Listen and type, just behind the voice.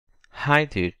Hi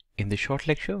there. In the short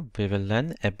lecture, we will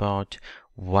learn about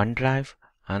OneDrive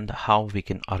and how we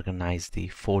can organize the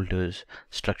folders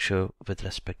structure with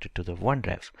respect to the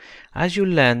OneDrive. As you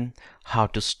learn how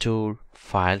to store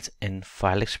files in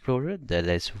File Explorer, there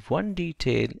is one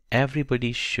detail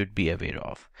everybody should be aware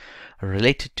of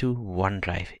related to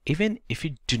OneDrive. Even if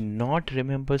you do not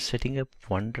remember setting up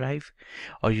OneDrive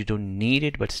or you don't need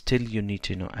it, but still you need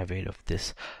to know aware of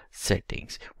this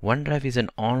settings. OneDrive is an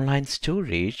online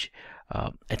storage.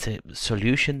 It's a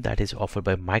solution that is offered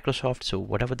by Microsoft. So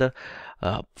whatever the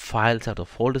files or the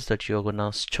folders that you're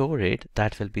gonna store it,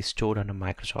 that will be stored on a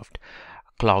Microsoft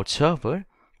cloud server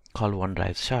called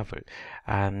OneDrive server,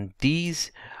 and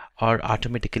these are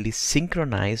automatically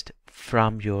synchronized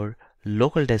from your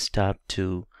local desktop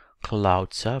to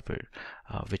cloud server,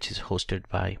 which is hosted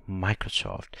by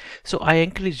Microsoft. So I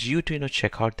encourage you to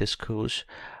check out this course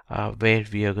where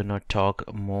we are gonna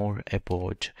talk more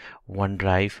about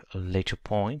OneDrive later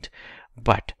point.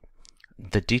 But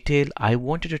the detail I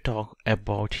wanted to talk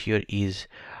about here is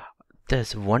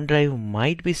this: OneDrive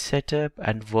might be set up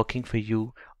and working for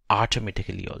you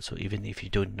automatically also, even if you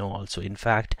don't know also. In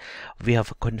fact, we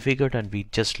have configured and we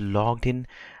just logged in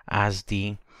as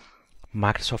the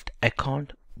Microsoft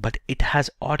account, but it has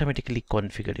automatically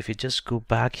configured. If you just go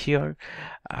back here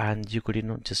and you could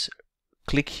just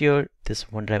click here this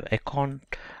OneDrive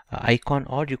account icon,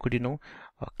 or you could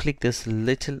click this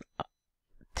little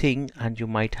thing and you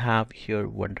might have here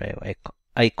OneDrive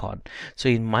icon. So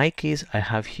in my case I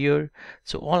have here,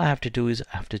 so all I have to do is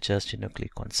I have to just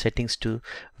click on settings to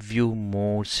view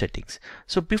more settings.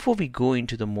 So before we go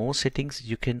into the more settings,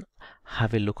 you can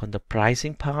have a look on the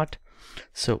pricing part.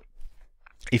 So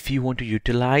if you want to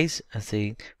utilize as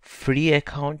a free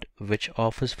account which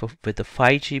offers with the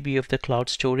 5 GB of the cloud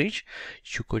storage,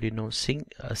 you could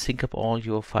sync up all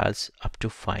your files up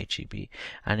to 5 GB.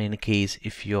 And in case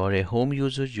if you're a home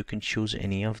user, you can choose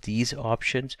any of these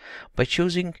options. By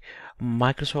choosing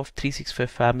Microsoft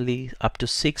 365 family, up to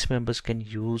 6 members can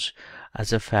use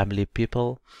as a family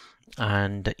people,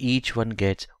 and each one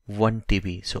gets 1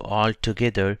 TB. So all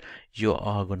together you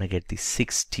are gonna get the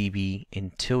 6 TB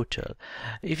in total.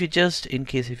 If you just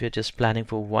if you're just planning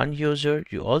for one user,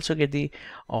 you also get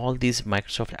all these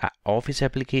Microsoft Office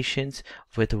applications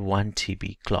with 1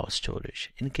 TB cloud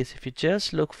storage. In case if you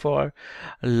just look for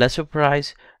a lesser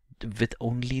price with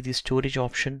only the storage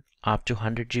option up to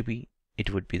 100 GB,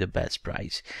 it would be the best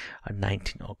price,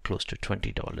 19 or close to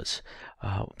 $20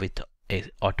 with a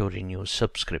auto renew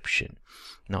subscription.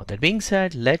 Now that being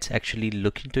said, let's actually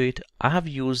look into it. I have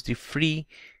used the free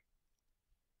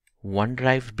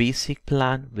OneDrive basic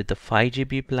plan with the 5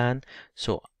 GB plan.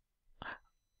 So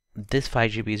this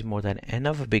 5 GB is more than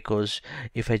enough, because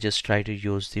if I just try to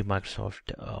use the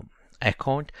Microsoft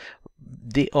account,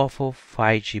 they offer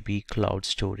 5 GB cloud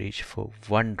storage for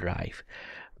OneDrive.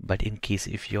 But in case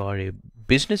if you are a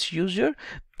business user,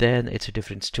 then it's a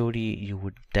different story. You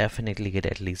would definitely get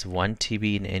at least 1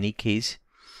 TB in any case,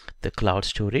 the cloud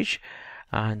storage,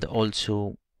 and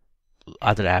also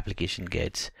other application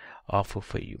gets offer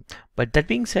for you. But that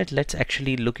being said, let's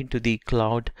actually look into the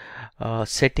cloud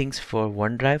settings for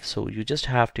OneDrive. So you just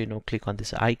have to click on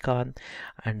this icon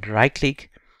and right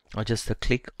click, or just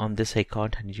click on this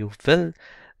icon, and you will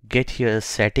get here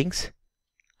settings,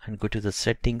 and go to the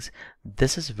settings.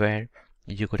 This is where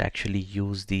you could actually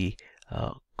use the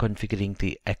configuring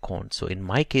the account. So in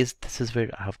my case, this is where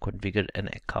I have configured an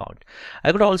account.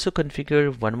 I could also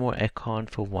configure one more account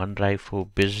for OneDrive for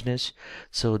business.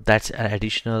 So that's an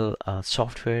additional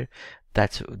software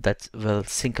that will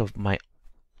sync up my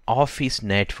Office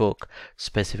network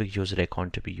specific user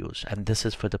account to be used, and this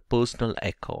is for the personal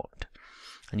account.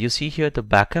 And you see here the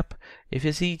backup. If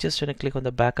you see, just when I click on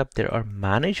the backup, there are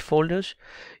manage folders.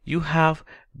 You have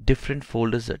different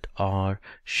folders that are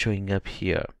showing up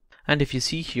here. And if you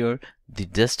see here, the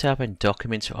desktop and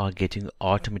documents are getting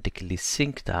automatically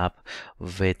synced up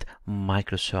with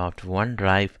Microsoft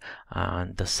OneDrive,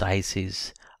 and the size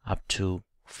is up to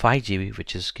 5 GB,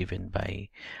 which is given by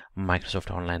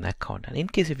Microsoft Online account. And in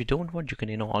case if you don't want, you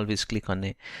can always click on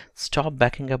a stop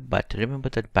backing up. But remember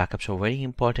that backups are very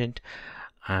important,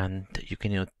 and you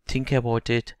can think about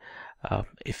it.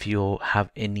 If you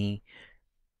have any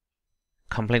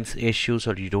complaints issues,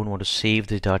 or you don't want to save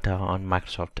the data on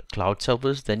Microsoft cloud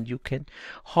servers, then you can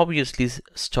obviously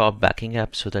stop backing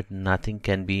up so that nothing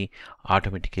can be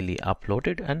automatically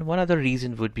uploaded. And one other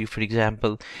reason would be, for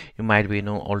example, you might be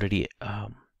already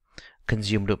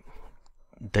consumed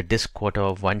the disk quota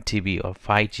of 1 TB or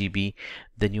 5 GB,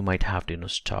 then you might have to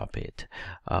stop it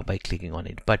by clicking on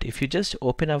it. But if you just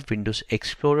open up Windows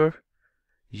Explorer,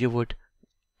 you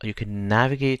can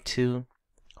navigate to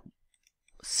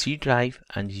C drive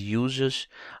and users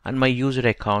and my user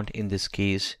account in this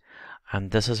case,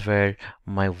 and this is where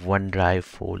my OneDrive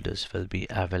folders will be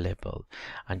available.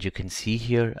 And you can see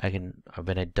here,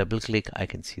 when I double click, I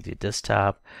can see the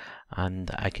desktop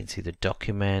and I can see the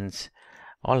documents,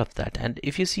 all of that. And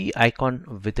if you see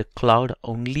icon with the cloud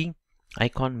only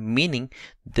icon, meaning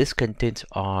this contents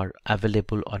are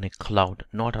available on a cloud,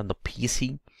 not on the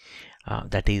PC.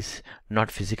 That is not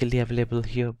physically available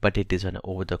here, but it is on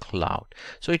over the cloud.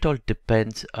 So it all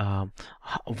depends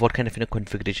what kind of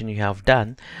configuration you have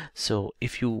done. So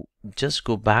if you just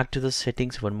go back to the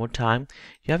settings one more time,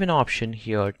 you have an option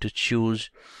here to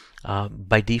choose.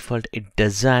 By default, it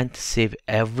doesn't save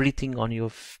everything on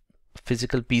your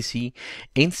physical PC.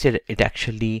 Instead, it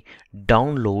actually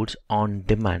downloads on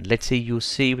demand. Let's say you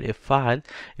saved a file.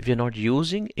 If you're not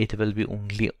using it, will be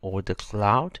only over the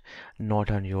cloud,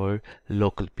 not on your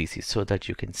local PC, so that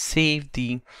you can save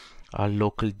the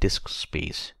local disk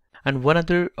space. And one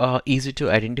other easy to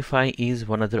identify is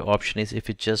one other option is if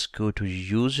you just go to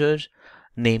users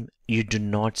name, you do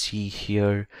not see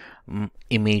here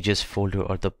images folder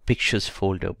or the pictures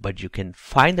folder, but you can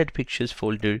find that pictures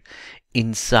folder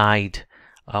inside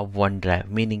OneDrive,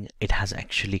 meaning it has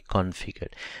actually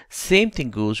configured. Same thing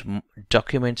goes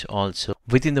documents also.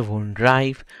 Within the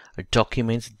OneDrive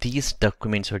documents, these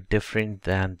documents are different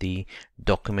than the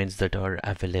documents that are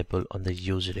available on the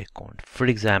user account. For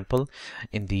example,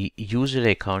 in the user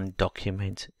account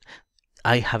documents,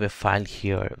 I have a file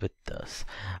here with this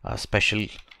special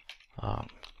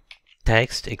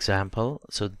text example.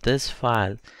 So this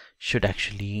file should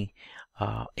actually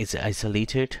is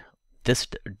isolated, this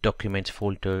documents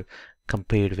folder,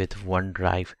 compared with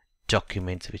OneDrive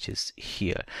documents, which is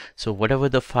here. So whatever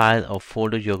the file or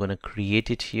folder you're going to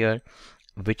create it here,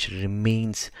 which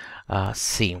remains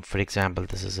same. For example,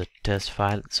 this is a test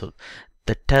file, so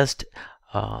the test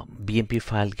BMP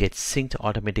file gets synced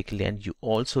automatically, and you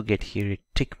also get here a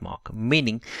tick mark,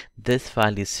 meaning this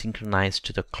file is synchronized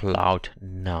to the cloud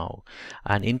now.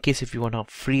 And in case if you want to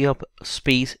free up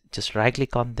space, just right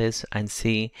click on this and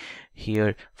say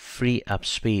here free up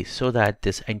space, so that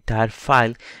this entire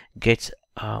file gets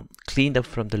cleaned up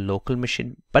from the local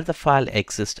machine, but the file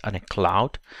exists on a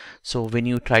cloud. So when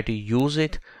you try to use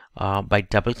it by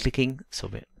double clicking,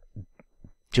 so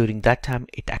during that time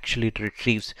it actually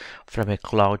retrieves from a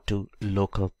cloud to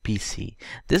local PC.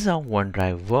 This is how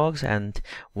OneDrive works, and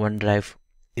OneDrive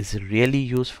is really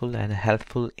useful and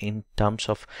helpful in terms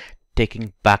of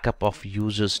taking backup of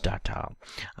users data.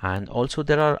 And also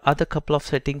there are other couple of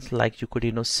settings, like you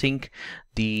could sync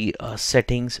the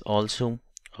settings also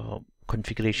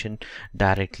configuration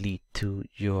directly to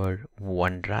your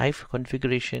OneDrive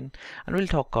configuration, and we'll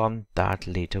talk on that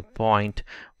later point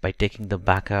by taking the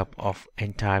backup of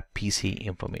entire PC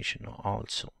information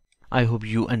also. I hope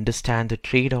you understand the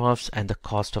trade-offs and the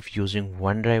cost of using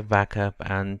OneDrive backup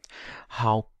and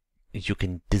how you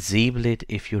can disable it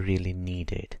if you really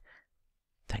need it.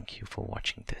 Thank you for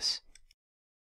watching this.